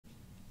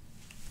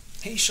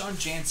Hey, Sean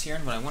Jantz here,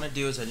 and what I want to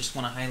do is I just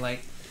want to highlight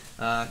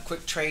a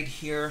quick trade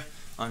here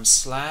on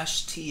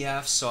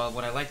 /TF. So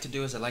what I like to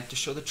do is I like to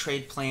show the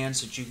trade plan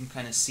so that you can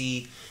kind of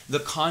see the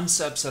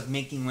concepts of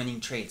making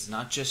winning trades,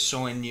 not just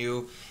showing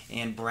you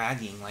and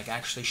bragging, like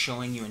actually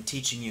showing you and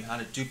teaching you how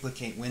to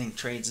duplicate winning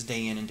trades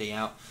day in and day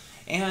out.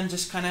 And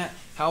just kind of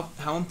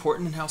how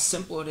important and how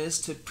simple it is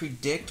to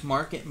predict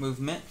market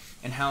movement,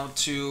 and how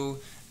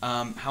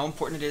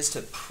important it is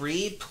to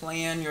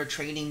pre-plan your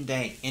trading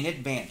day in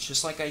advance,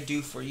 just like I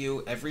do for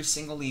you every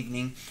single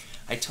evening.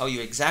 I tell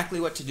you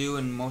exactly what to do,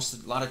 and a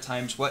lot of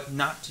times what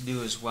not to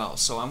do as well.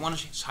 So I want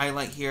to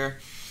highlight here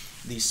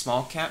the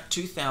small cap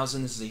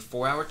 2000. This is a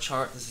 4-hour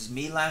chart. This is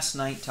me last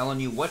night telling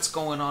you what's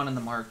going on in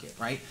the market,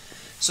 right?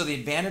 So the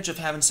advantage of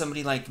having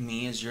somebody like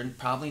me is you're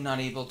probably not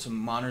able to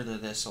monitor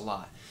this a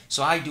lot.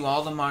 So I do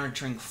all the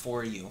monitoring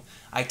for you.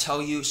 I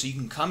tell you so you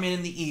can come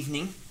in the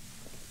evening,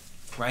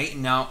 right?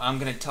 Now I'm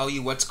going to tell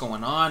you what's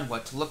going on,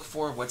 what to look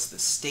for, what's the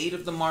state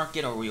of the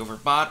market. Are we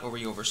overbought? Are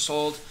we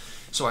oversold?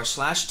 So our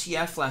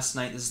 /TF last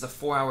night, this is the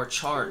 4-hour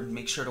chart, and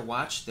make sure to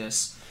watch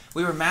this.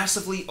 We were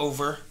massively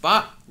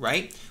overbought,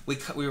 right?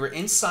 We were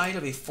inside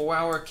of a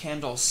 4-hour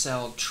candle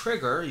sell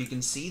trigger. You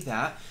can see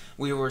that.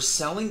 We were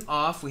selling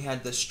off. We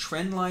had this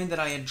trend line that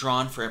I had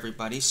drawn for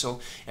everybody. So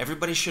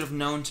everybody should have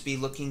known to be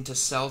looking to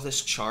sell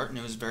this chart, and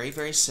it was very,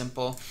 very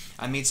simple.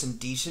 I made some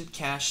decent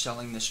cash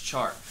selling this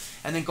chart.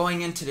 And then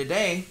going into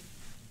today,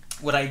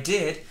 what I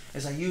did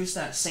is I used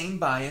that same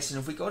bias, and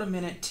if we go to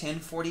minute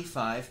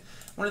 1045,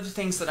 one of the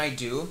things that I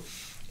do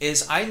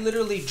is I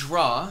literally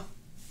draw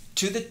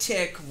to the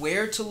tick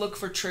where to look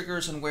for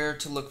triggers and where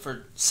to look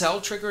for sell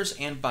triggers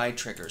and buy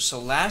triggers. So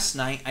last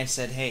night I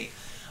said, hey,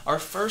 our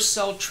first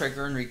sell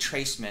trigger and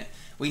retracement,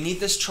 we need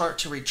this chart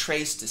to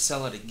retrace to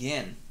sell it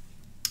again.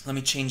 Let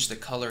me change the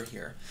color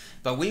here.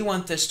 But we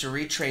want this to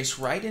retrace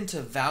right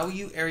into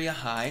value area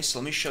high. So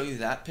let me show you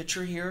that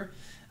picture here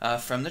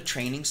from the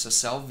training. So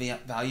sell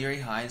value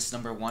area high is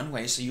number one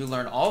way. So you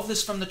learn all of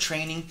this from the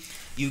training.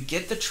 You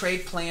get the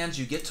trade plans,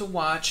 you get to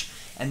watch,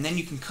 and then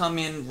you can come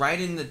in right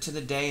into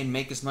the day and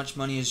make as much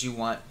money as you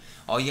want.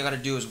 All you got to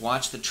do is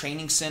watch the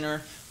training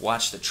center,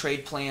 watch the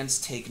trade plans,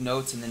 take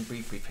notes, and then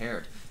be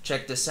prepared.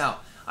 Check this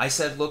out. I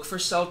said look for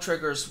sell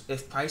triggers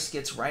if price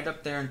gets right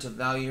up there into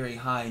value area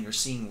high and you're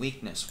seeing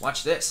weakness.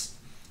 Watch this.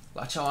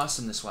 Watch how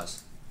awesome this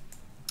was.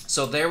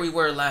 So there we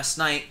were last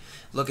night.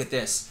 Look at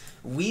this.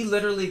 We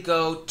literally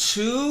go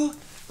to,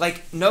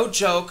 like no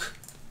joke,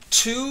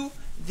 to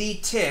the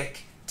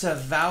tick to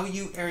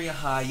value area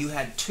high. You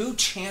had 2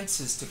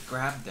 chances to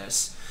grab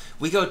this.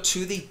 We go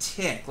to the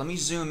tick. Let me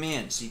zoom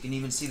in so you can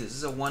even see this. This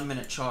is a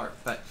 1-minute chart,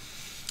 but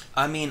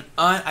I mean,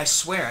 I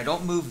swear I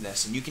don't move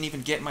this, and you can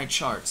even get my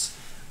charts.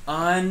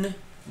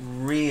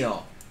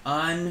 Unreal.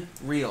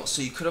 Unreal.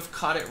 So you could have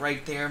caught it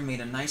right there, made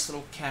a nice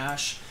little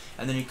cash,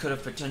 and then you could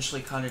have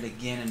potentially caught it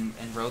again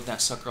and rode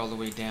that sucker all the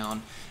way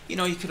down. You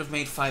know, you could have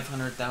made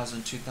 $500,000,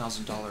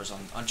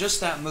 $2,000 on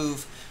just that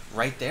move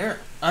right there.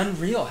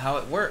 Unreal how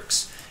it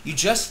works. You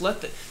just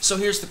let the, so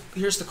here's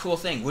the cool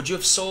thing. Would you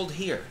have sold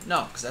here?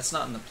 No, because that's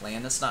not in the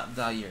plan. That's not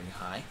value area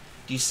high.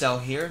 Do you sell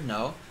here?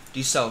 No. Do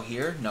you sell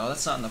here? No,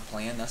 that's not in the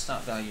plan. That's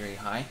not value area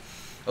high.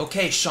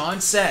 Okay, Sean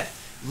said,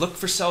 look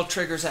for sell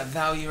triggers at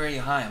value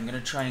area high. I'm going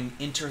to try and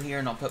enter here,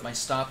 and I'll put my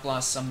stop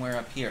loss somewhere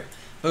up here.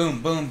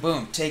 Boom, boom,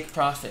 boom, take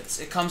profits.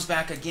 It comes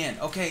back again.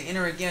 Okay,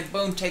 enter again,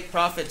 boom, take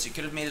profits. You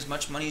could have made as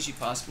much money as you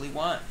possibly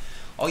want.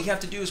 All you have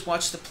to do is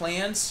watch the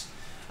plans.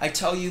 I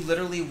tell you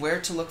literally where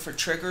to look for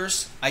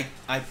triggers. I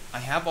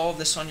have all of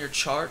this on your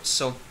chart,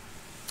 so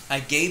I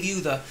gave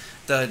you the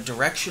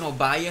directional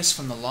bias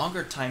from the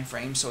longer time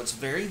frame, so it's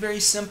very, very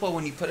simple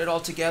when you put it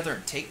all together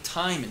and take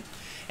time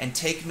and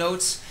take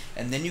notes,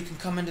 and then you can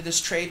come into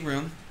this trade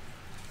room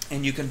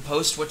and you can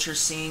post what you're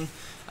seeing.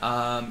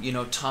 You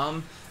know,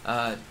 Tom,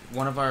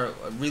 one of our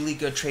really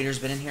good traders,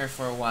 been in here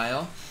for a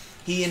while.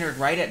 He entered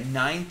right at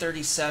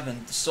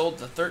 937, sold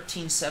the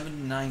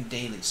 1379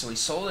 daily. So he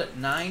sold at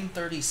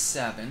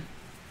 937.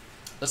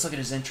 Let's look at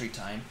his entry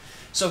time.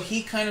 So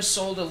he kind of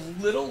sold a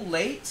little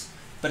late,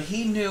 but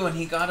he knew, and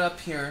he got up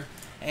here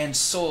and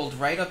sold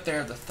right up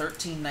there the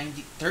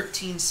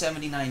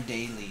 1379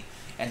 daily,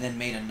 and then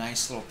made a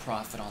nice little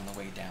profit on the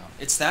way down.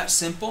 It's that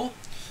simple.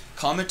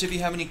 Comment if you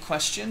have any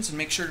questions, and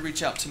make sure to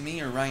reach out to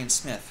me or Ryan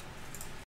Smith.